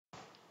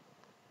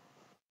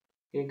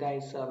Hey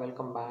guys,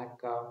 welcome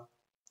back.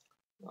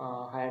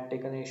 I had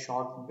taken a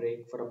short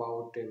break for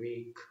about a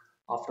week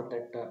after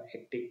that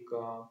hectic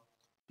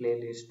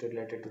playlist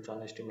related to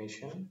channel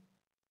estimation.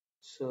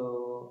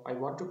 So I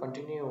want to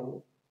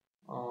continue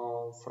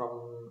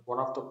from one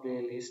of the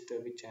playlist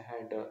which I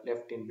had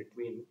left in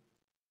between.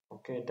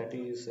 Okay, that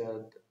is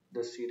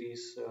the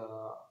series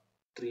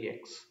 3x.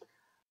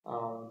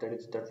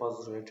 That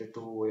was related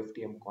to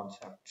FDM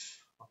concepts.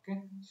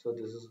 Okay, so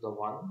this is the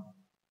one.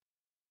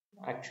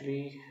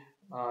 Actually,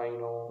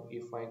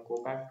 if I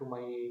go back to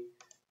my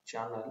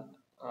channel,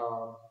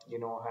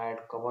 I had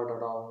covered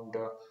around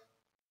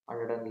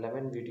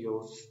 111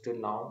 videos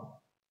till now.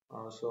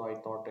 So I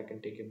thought I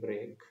can take a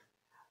break.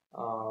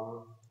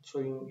 So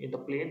in the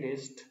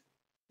playlist,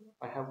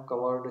 I have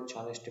covered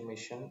channel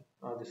estimation.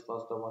 This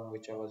was the one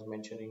which I was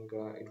mentioning.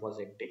 It was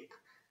hectic.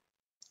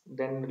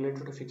 Then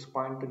related to fixed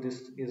point,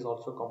 this is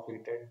also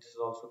completed. This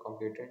is also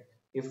completed.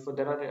 If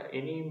there are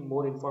any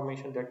more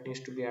information that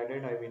needs to be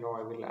added, I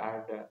will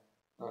add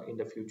in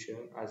the future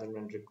as and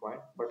when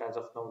required. But as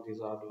of now, these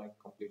are like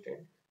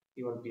completed.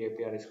 Even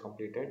PAPR is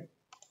completed,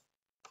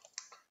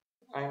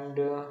 and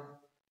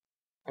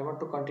I want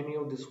to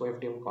continue this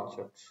OFDM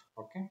concepts.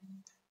 Okay.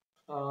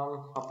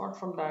 Apart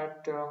from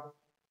that,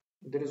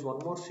 there is one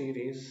more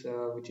series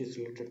which is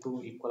related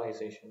to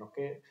equalization.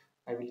 Okay,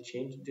 I will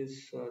change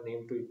this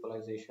name to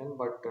equalization,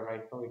 but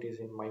right now it is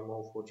in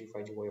MIMO 4G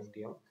 5G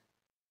OFDM.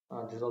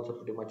 This is also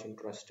pretty much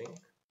interesting.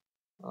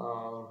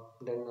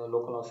 Then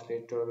local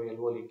oscillator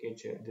LO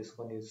leakage, this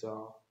one is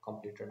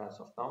completed as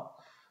of now.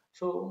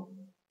 So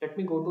let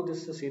me go to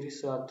this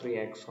series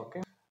 3x.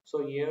 Okay,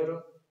 so here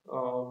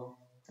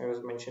I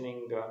was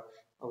mentioning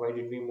why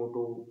did we move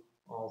to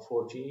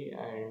 4G,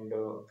 and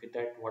with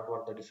that what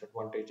were the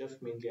disadvantages.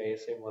 Mainly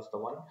ISI was the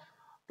one.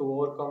 To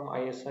overcome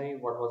ISI,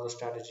 what was the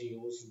strategy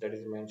used, that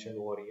is mentioned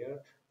over here,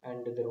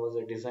 and there was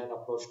a design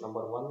approach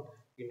number one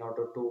in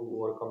order to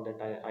overcome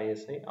that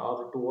ISI,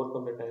 or to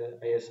overcome that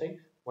ISI,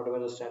 whatever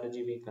the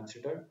strategy we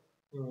considered.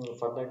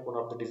 For that, one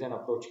of the design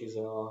approach is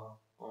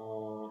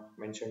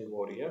mentioned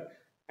over here,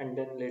 and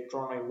then later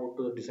on I moved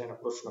to the design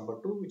approach number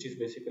two, which is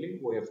basically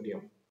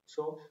OFDM.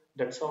 So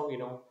that's how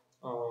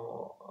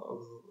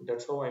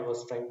that's how I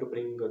was trying to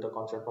bring the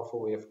concept of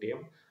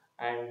OFDM,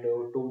 and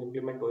to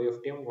implement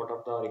OFDM, what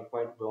are the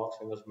required blocks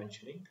I was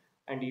mentioning.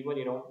 And even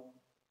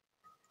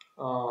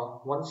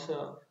once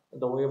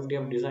the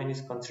OFDM design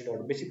is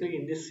considered, basically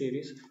in this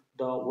series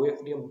the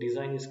OFDM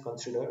design is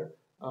considered,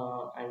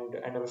 and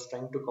I was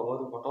trying to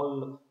cover what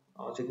all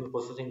signal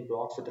processing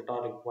blocks that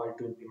are required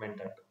to implement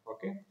that.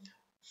 Okay,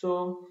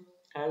 so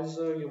as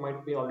you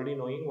might be already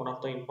knowing, one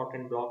of the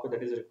important block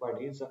that is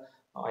required is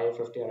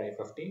IFFT or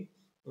IFFT.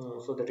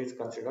 So that is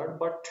considered,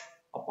 but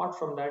apart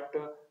from that,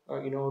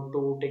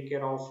 to take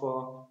care of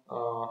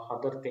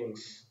other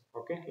things,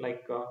 okay,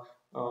 like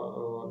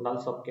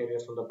null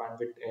subcarriers on the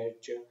bandwidth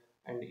edge,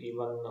 and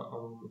even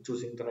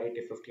choosing the right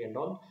FFT and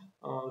all.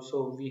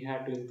 So we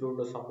had to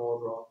include some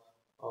more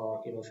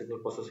signal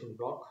processing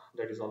block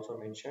that is also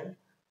mentioned.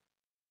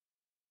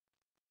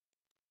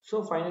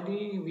 So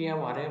finally, we have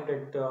arrived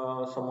at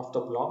some of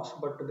the blocks,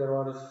 but there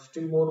are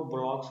still more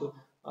blocks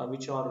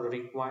which are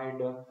required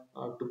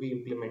to be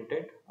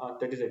implemented.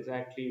 That is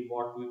exactly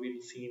what we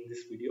will see in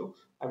this video.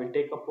 I will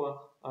take up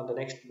the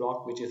next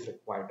block which is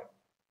required.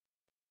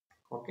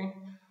 Okay.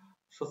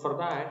 So for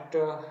that,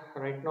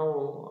 right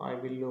now I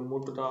will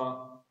move to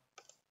the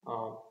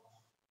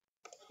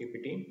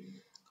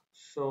PPT.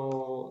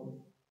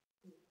 So,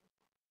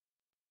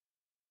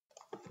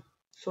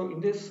 so in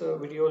this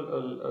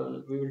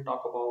video, we will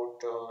talk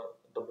about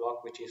the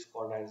block which is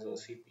called as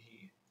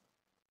CP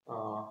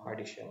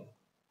addition.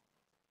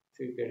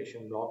 CP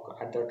addition block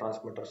at the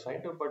transmitter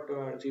side, but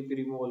CP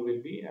removal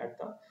will be at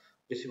the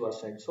receiver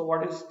side. So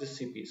what is this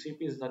CP?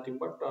 CP is nothing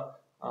but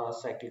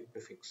cyclic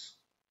prefix.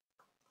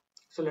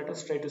 So let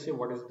us try to see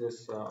what is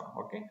this.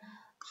 Okay.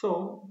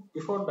 So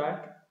before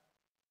that,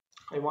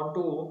 I want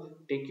to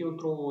take you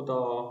through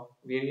the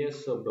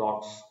various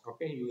blocks,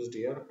 okay, used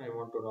here. I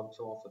want to rub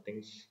some of the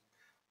things.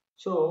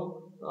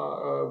 So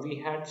we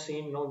had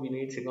seen, we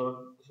need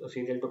serial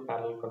to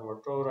parallel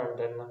converter, and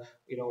then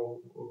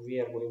we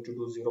are going to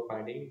do zero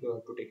padding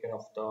to take care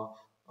of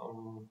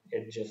the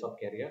edges of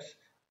carriers,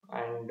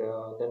 and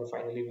then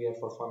finally we are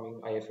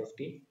performing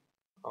IFFT.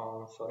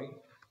 Sorry,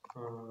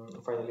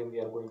 finally we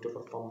are going to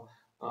perform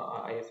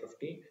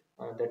IFFT.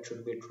 That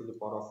should be to the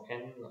power of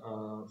n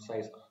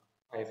size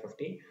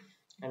IFFT,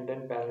 and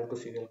then parallel to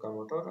serial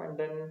converter, and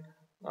then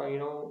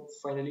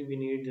finally we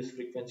need this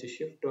frequency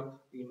shift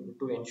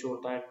to ensure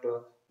that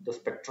the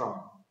spectrum,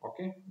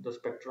 okay, the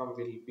spectrum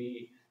will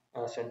be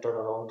centered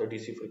around the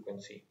DC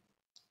frequency,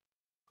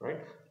 right?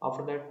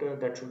 After that,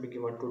 that should be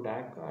given to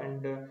DAC,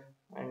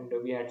 and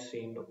we had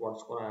seen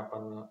what's going to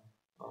happen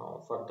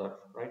further,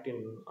 right,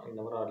 in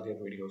our earlier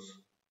videos.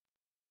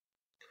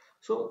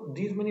 So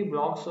these many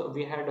blocks,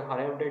 we had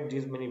arrived at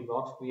these many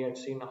blocks. We had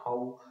seen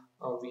how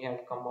we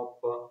had come up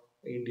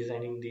in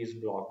designing these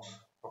blocks.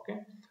 Okay,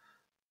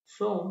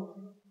 so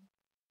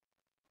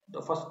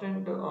the first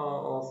and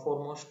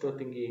foremost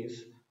thing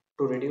is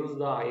to reduce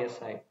the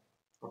ISI.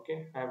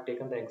 Okay, I have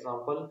taken the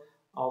example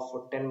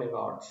of 10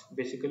 megahertz.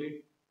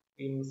 Basically,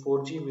 in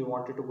 4G we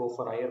wanted to go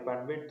for higher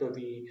bandwidth.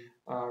 We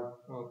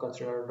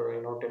considered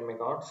 10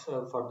 megahertz.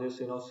 For this,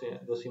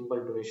 the symbol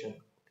duration,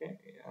 okay,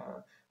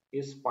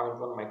 is zero point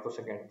 0.1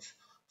 microseconds.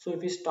 So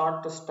if we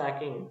start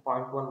stacking zero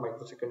point 0.1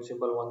 microsecond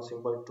symbol 1,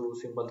 symbol 2,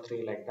 symbol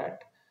 3 like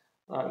that,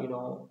 you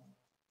know,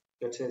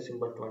 let's say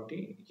symbol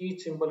 20,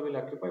 each symbol will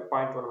occupy zero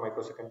point 0.1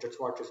 microsecond. That's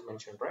what is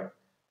mentioned, right?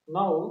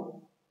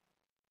 Now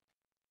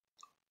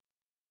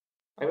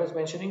I was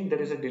mentioning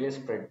there is a delay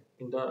spread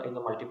in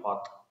the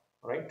multipath,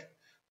 right?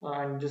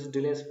 And this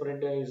delay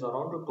spread is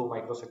around 2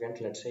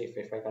 microseconds. Let's say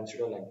if I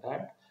consider like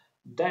that,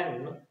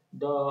 then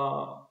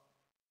the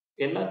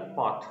LR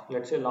path,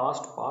 let's say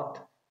last path,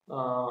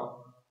 uh,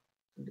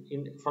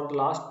 from the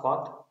last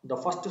path, the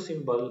first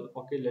symbol,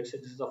 okay, let's say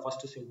this is the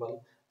first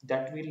symbol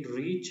that will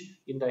reach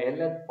in the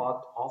LR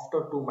path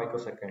after 2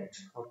 microseconds,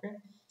 okay.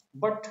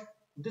 But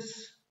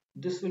this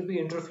this will be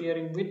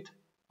interfering with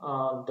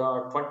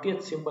the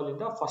 20th symbol in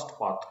the first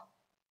path.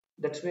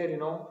 That's where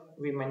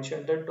we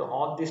mentioned that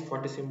all these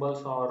 20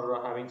 symbols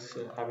are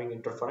having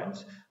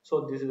interference.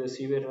 So this is a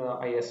severe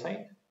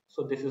ISI.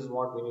 So this is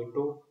what we need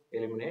to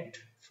eliminate.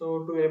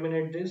 So to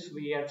eliminate this,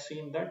 we have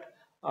seen that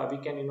we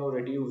can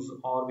reduce,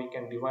 or we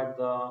can divide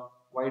the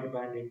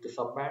wideband into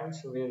subbands,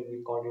 where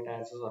we call it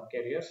as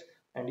subcarriers,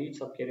 and each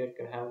subcarrier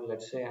can have,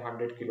 let's say,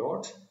 100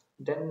 kilohertz.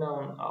 Then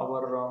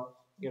our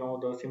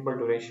the symbol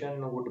duration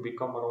would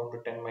become around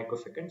 10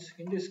 microseconds.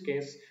 In this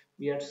case,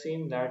 we had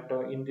seen that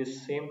in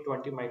this same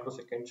 20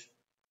 microseconds,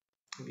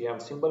 we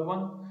have symbol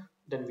 1,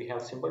 then we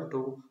have symbol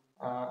 2,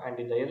 and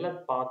in the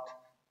LR path,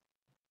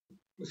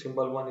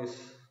 symbol 1 is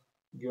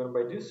given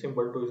by this,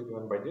 symbol 2 is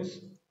given by this.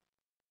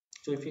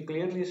 So if you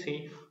clearly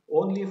see,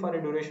 only for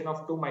a duration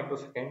of 2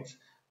 microseconds,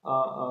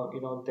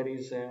 there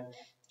is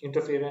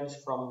interference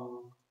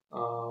from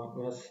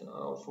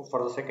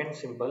for the second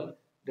symbol,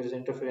 there is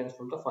interference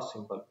from the first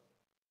symbol.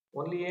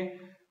 Only a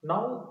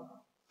now,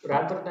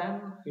 rather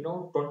than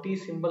 20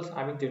 symbols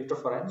having the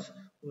interference,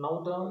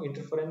 now the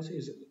interference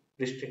is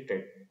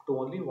restricted to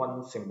only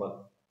one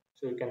symbol.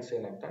 So you can say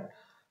like that.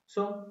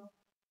 So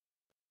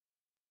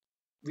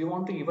we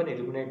want to even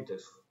eliminate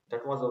this.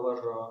 That was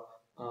our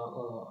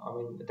I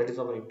mean, that is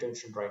our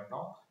intention right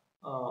now,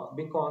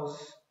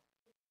 because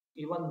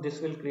even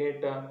this will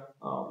create a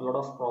lot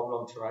of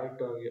problems, right?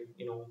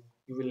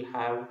 You will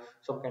have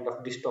some kind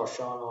of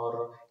distortion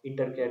or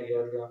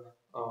intercarrier,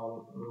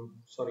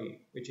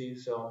 sorry, which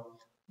is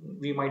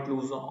we might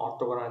lose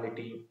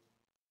orthogonality.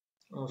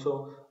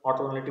 So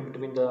orthogonality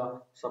between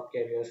the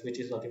subcarriers, which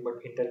is nothing but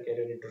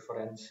intercarrier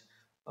interference.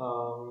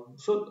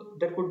 So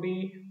there could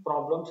be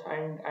problems,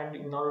 and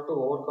in order to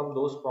overcome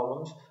those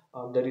problems,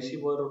 the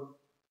receiver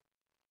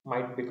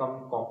might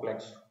become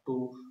complex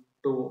to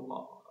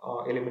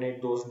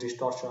eliminate those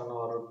distortion,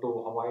 or to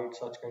avoid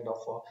such kind of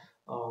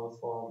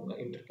from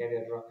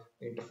intercarrier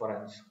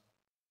interference.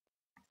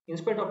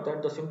 Instead of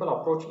that, the simple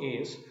approach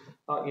is,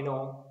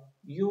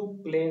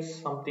 you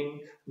place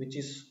something which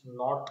is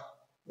not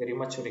very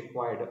much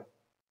required.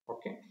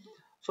 Okay,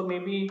 so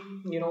maybe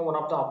one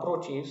of the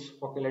approach is,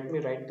 okay, let me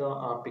write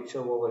the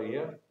picture over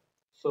here.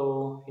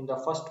 So in the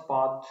first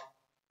path,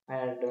 I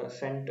had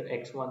sent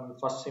x1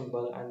 first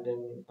symbol, and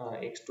then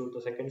x2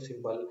 the second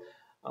symbol,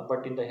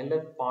 but in the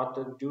LF path,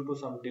 due to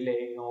some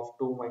delay of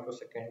 2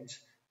 microseconds,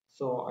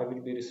 so I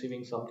will be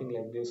receiving something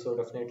like this. So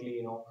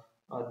definitely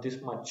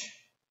this much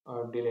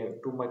delay,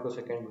 2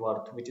 microsecond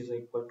worth, which is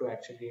equal to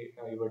actually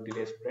your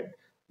delay spread.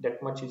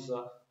 That much is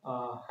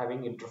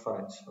having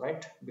interference,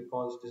 right?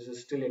 Because this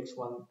is still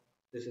x1,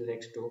 this is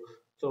x2.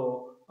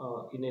 So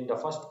in the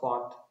first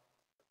path,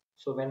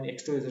 so when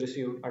x2 is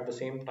received, at the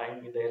same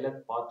time in the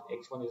LF path,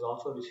 x1 is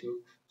also received.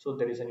 So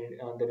there is an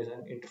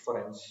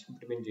interference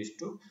between these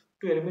two.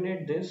 To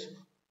eliminate this,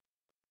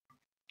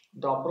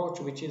 the approach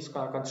which is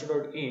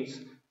considered is,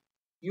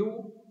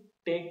 you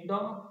take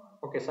the,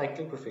 okay,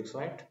 cyclic prefix,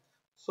 right?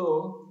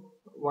 So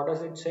what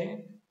does it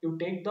say? You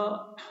take the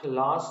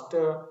last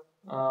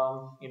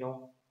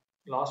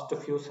last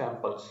few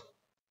samples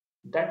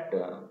that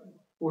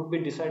would be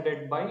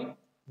decided by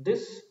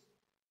this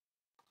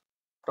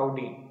tau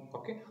d,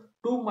 okay,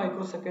 2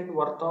 microsecond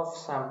worth of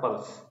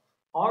samples,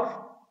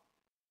 or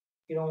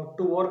to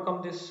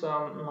overcome this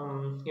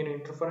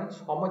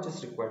interference, how much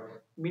is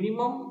required?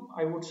 Minimum,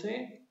 I would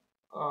say,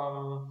 2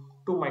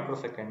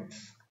 microseconds,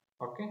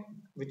 okay,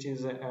 which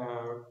is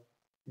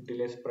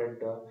delay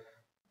spread,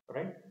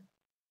 right?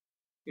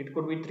 It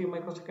could be 3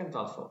 microseconds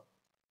also,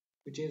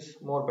 which is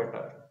more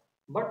better.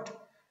 But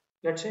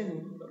let's say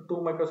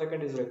 2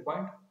 microsecond is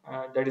required,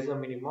 that is the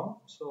minimum.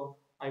 So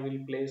I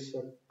will place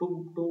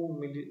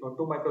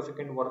 2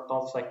 microsecond worth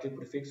of cyclic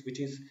prefix, which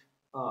is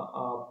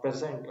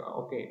present,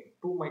 okay,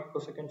 2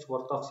 microseconds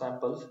worth of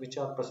samples which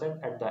are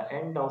present at the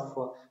end of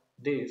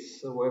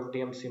this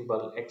OFDM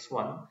symbol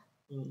x1,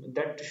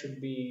 that should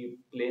be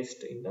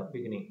placed in the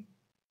beginning.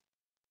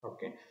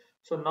 Okay,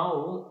 so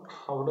now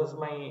how does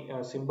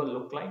my symbol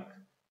look like?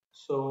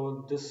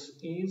 So this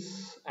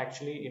is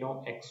actually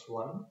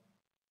x1.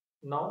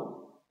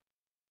 Now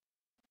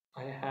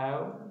I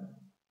have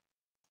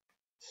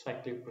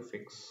cyclic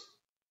prefix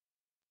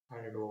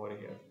added over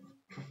here.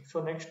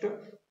 So next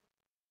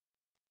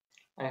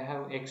I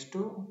have x2,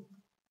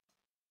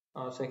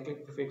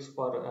 cyclic prefix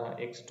for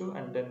x2,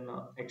 and then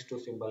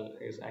x2 symbol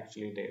is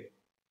actually there.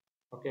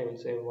 Okay, we'll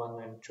say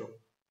 1 and 2.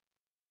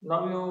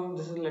 Now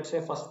this is, let's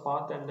say, first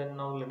path, and then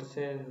now let us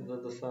say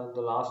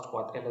the last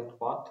path, 11th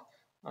path,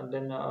 and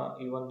then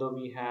even though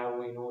we have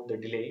the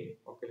delay,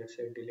 okay, let's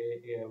say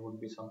delay would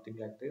be something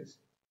like this.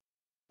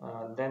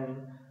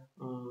 Then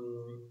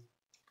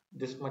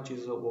this much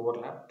is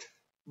overlapped,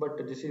 but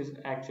this is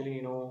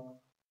actually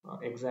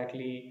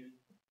exactly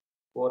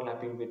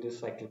overlapping with this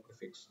cyclic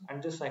prefix,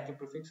 and this cyclic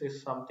prefix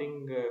is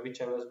something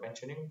which I was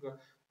mentioning.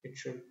 It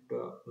should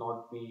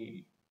not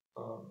be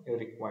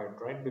required,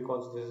 right?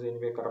 Because this is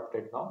anyway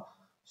corrupted now.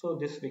 So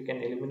this we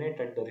can eliminate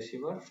at the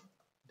receiver.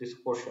 This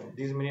portion,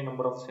 these many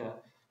number of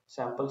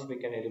samples we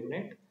can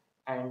eliminate,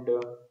 and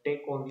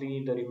take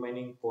only the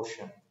remaining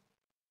portion,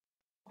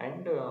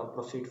 and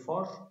proceed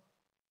for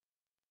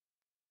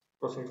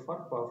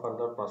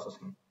further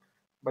processing.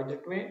 By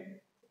that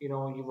way,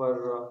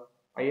 your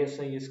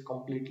ISI is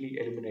completely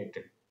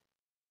eliminated,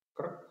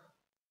 correct?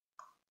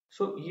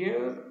 So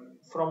here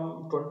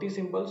from 20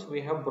 symbols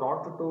we have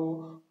brought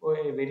to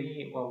a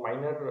very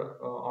minor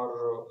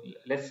or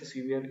less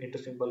severe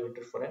intersymbol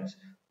interference,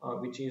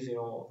 which is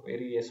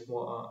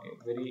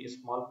very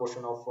small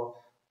portion of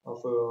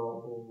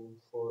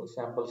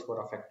samples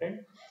were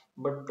affected.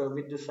 But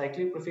with the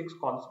cyclic prefix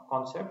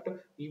concept,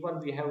 even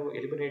we have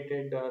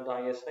eliminated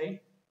the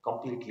ISI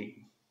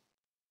completely.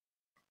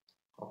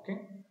 Okay.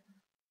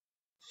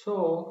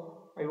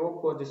 So I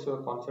hope this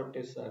concept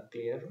is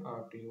clear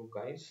to you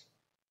guys.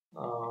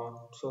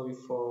 So if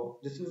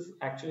this is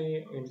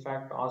actually in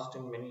fact asked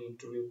in many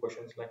interview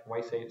questions, like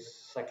why say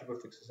cyclic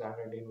prefix is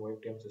added in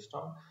OFDM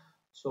system.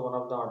 So one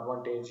of the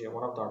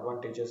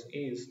advantages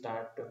is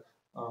that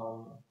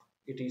um,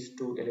 it is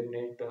to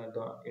eliminate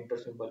the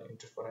intersymbol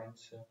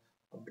interference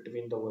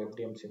between the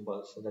OFDM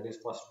symbols. So that is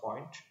first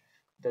point.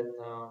 Then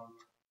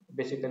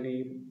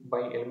basically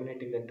by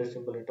eliminating the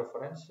intersymbol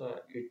interference,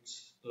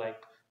 it's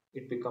like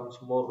it becomes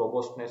more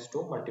robustness to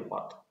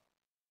multipath,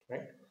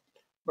 right?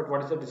 But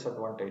what is the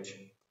disadvantage?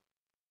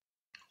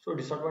 So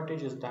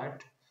disadvantage is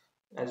that,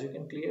 as you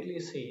can clearly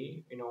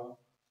see,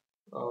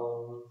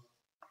 um,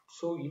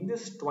 so in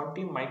this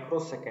 20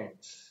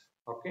 microseconds,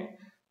 okay,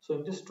 so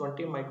in this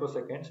 20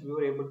 microseconds we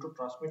were able to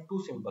transmit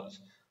two symbols,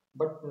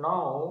 but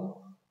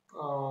now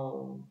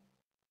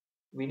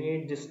we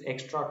need this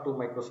extra 2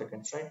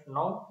 microseconds right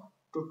now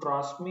to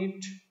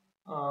transmit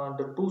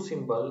the two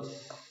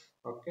symbols.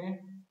 Okay,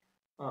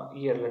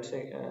 here let's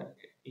say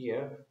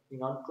here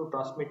in order to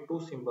transmit two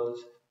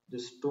symbols,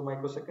 this 2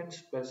 microseconds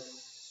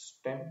plus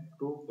 10,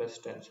 2 plus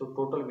 10, so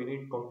total we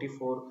need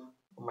 24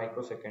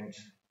 microseconds.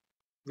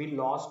 We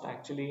lost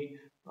actually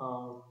 2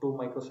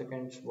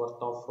 microseconds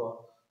worth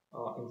of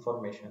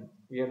information.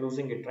 We are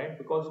losing it, right?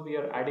 Because we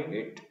are adding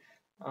it,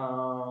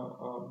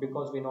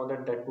 because we know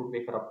that that would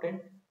be corrupted,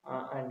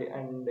 and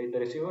in the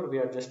receiver we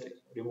are just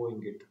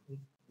removing it.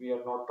 We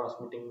are not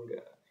transmitting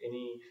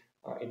any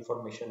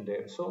information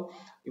there, so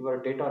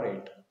your data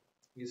rate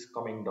is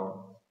coming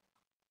down,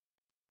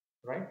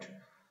 right?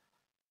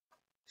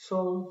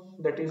 So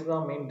that is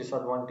the main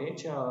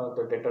disadvantage.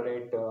 The data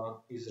rate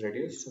is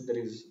reduced. There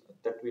is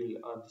that will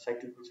the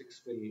cyclic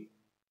prefix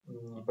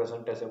will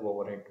present as a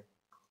overhead.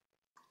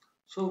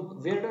 So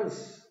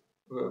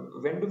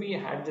when do we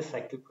add the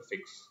cyclic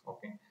prefix?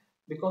 Okay,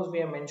 because we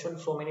have mentioned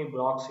so many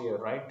blocks here,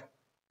 right?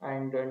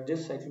 And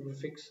this cyclic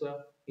prefix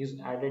is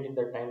added in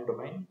the time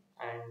domain,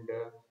 and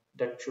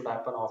that should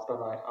happen after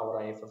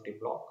our IFFT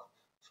block.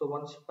 So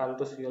once parallel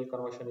to serial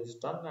conversion is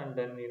done, and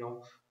then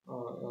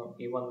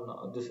even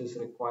this is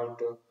required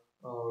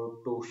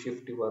to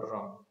shift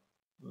your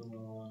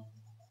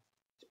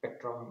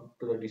spectrum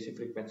to the DC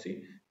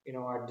frequency.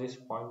 At this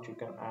point you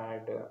can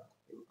add.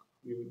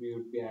 We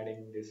would be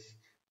adding this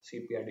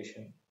CP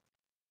addition.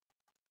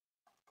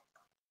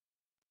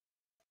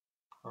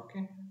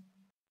 Okay,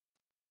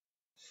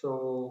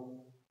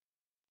 so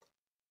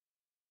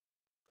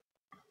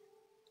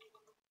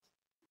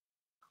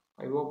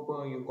I hope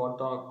you got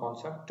the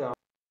concept.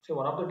 So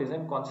one of the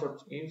design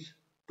concepts is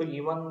to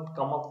even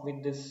come up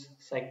with this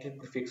cyclic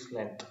prefix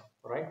length,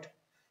 right?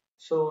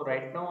 So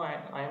right now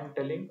I am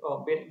telling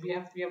we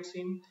have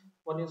seen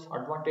one is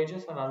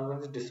advantages and another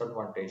one is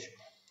disadvantage.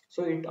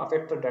 So it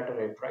affects the data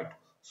rate, right?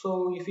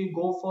 So if you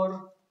go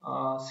for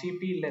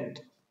CP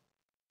length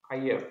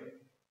higher,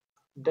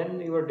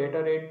 then your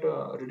data rate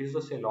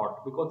reduces a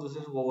lot because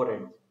this is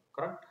overhead,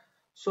 correct?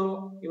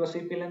 So your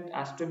CP length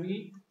has to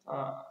be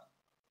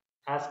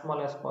as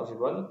small as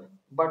possible,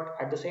 but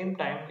at the same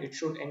time it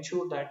should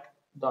ensure that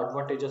the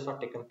advantages are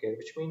taken care,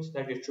 which means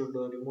that it should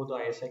remove the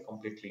ISI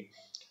completely.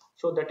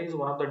 So that is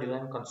one of the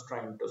design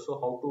constraints.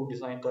 So how to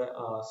design the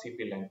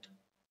CP length?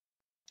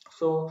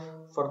 So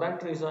for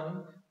that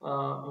reason,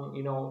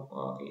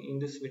 in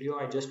this video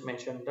I just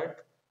mentioned that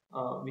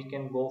we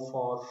can go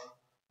for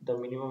the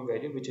minimum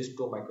value, which is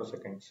 2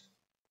 microseconds.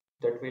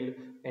 That will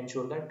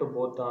ensure that to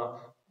both the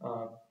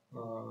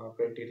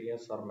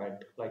criterias are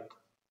met, like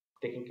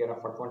taking care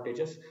of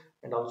advantages,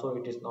 and also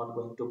it is not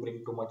going to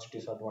bring too much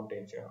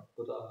disadvantage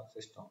to the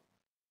system.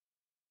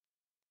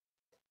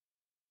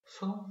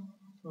 So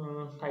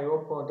I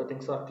hope the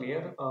things are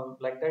clear.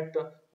 Like that,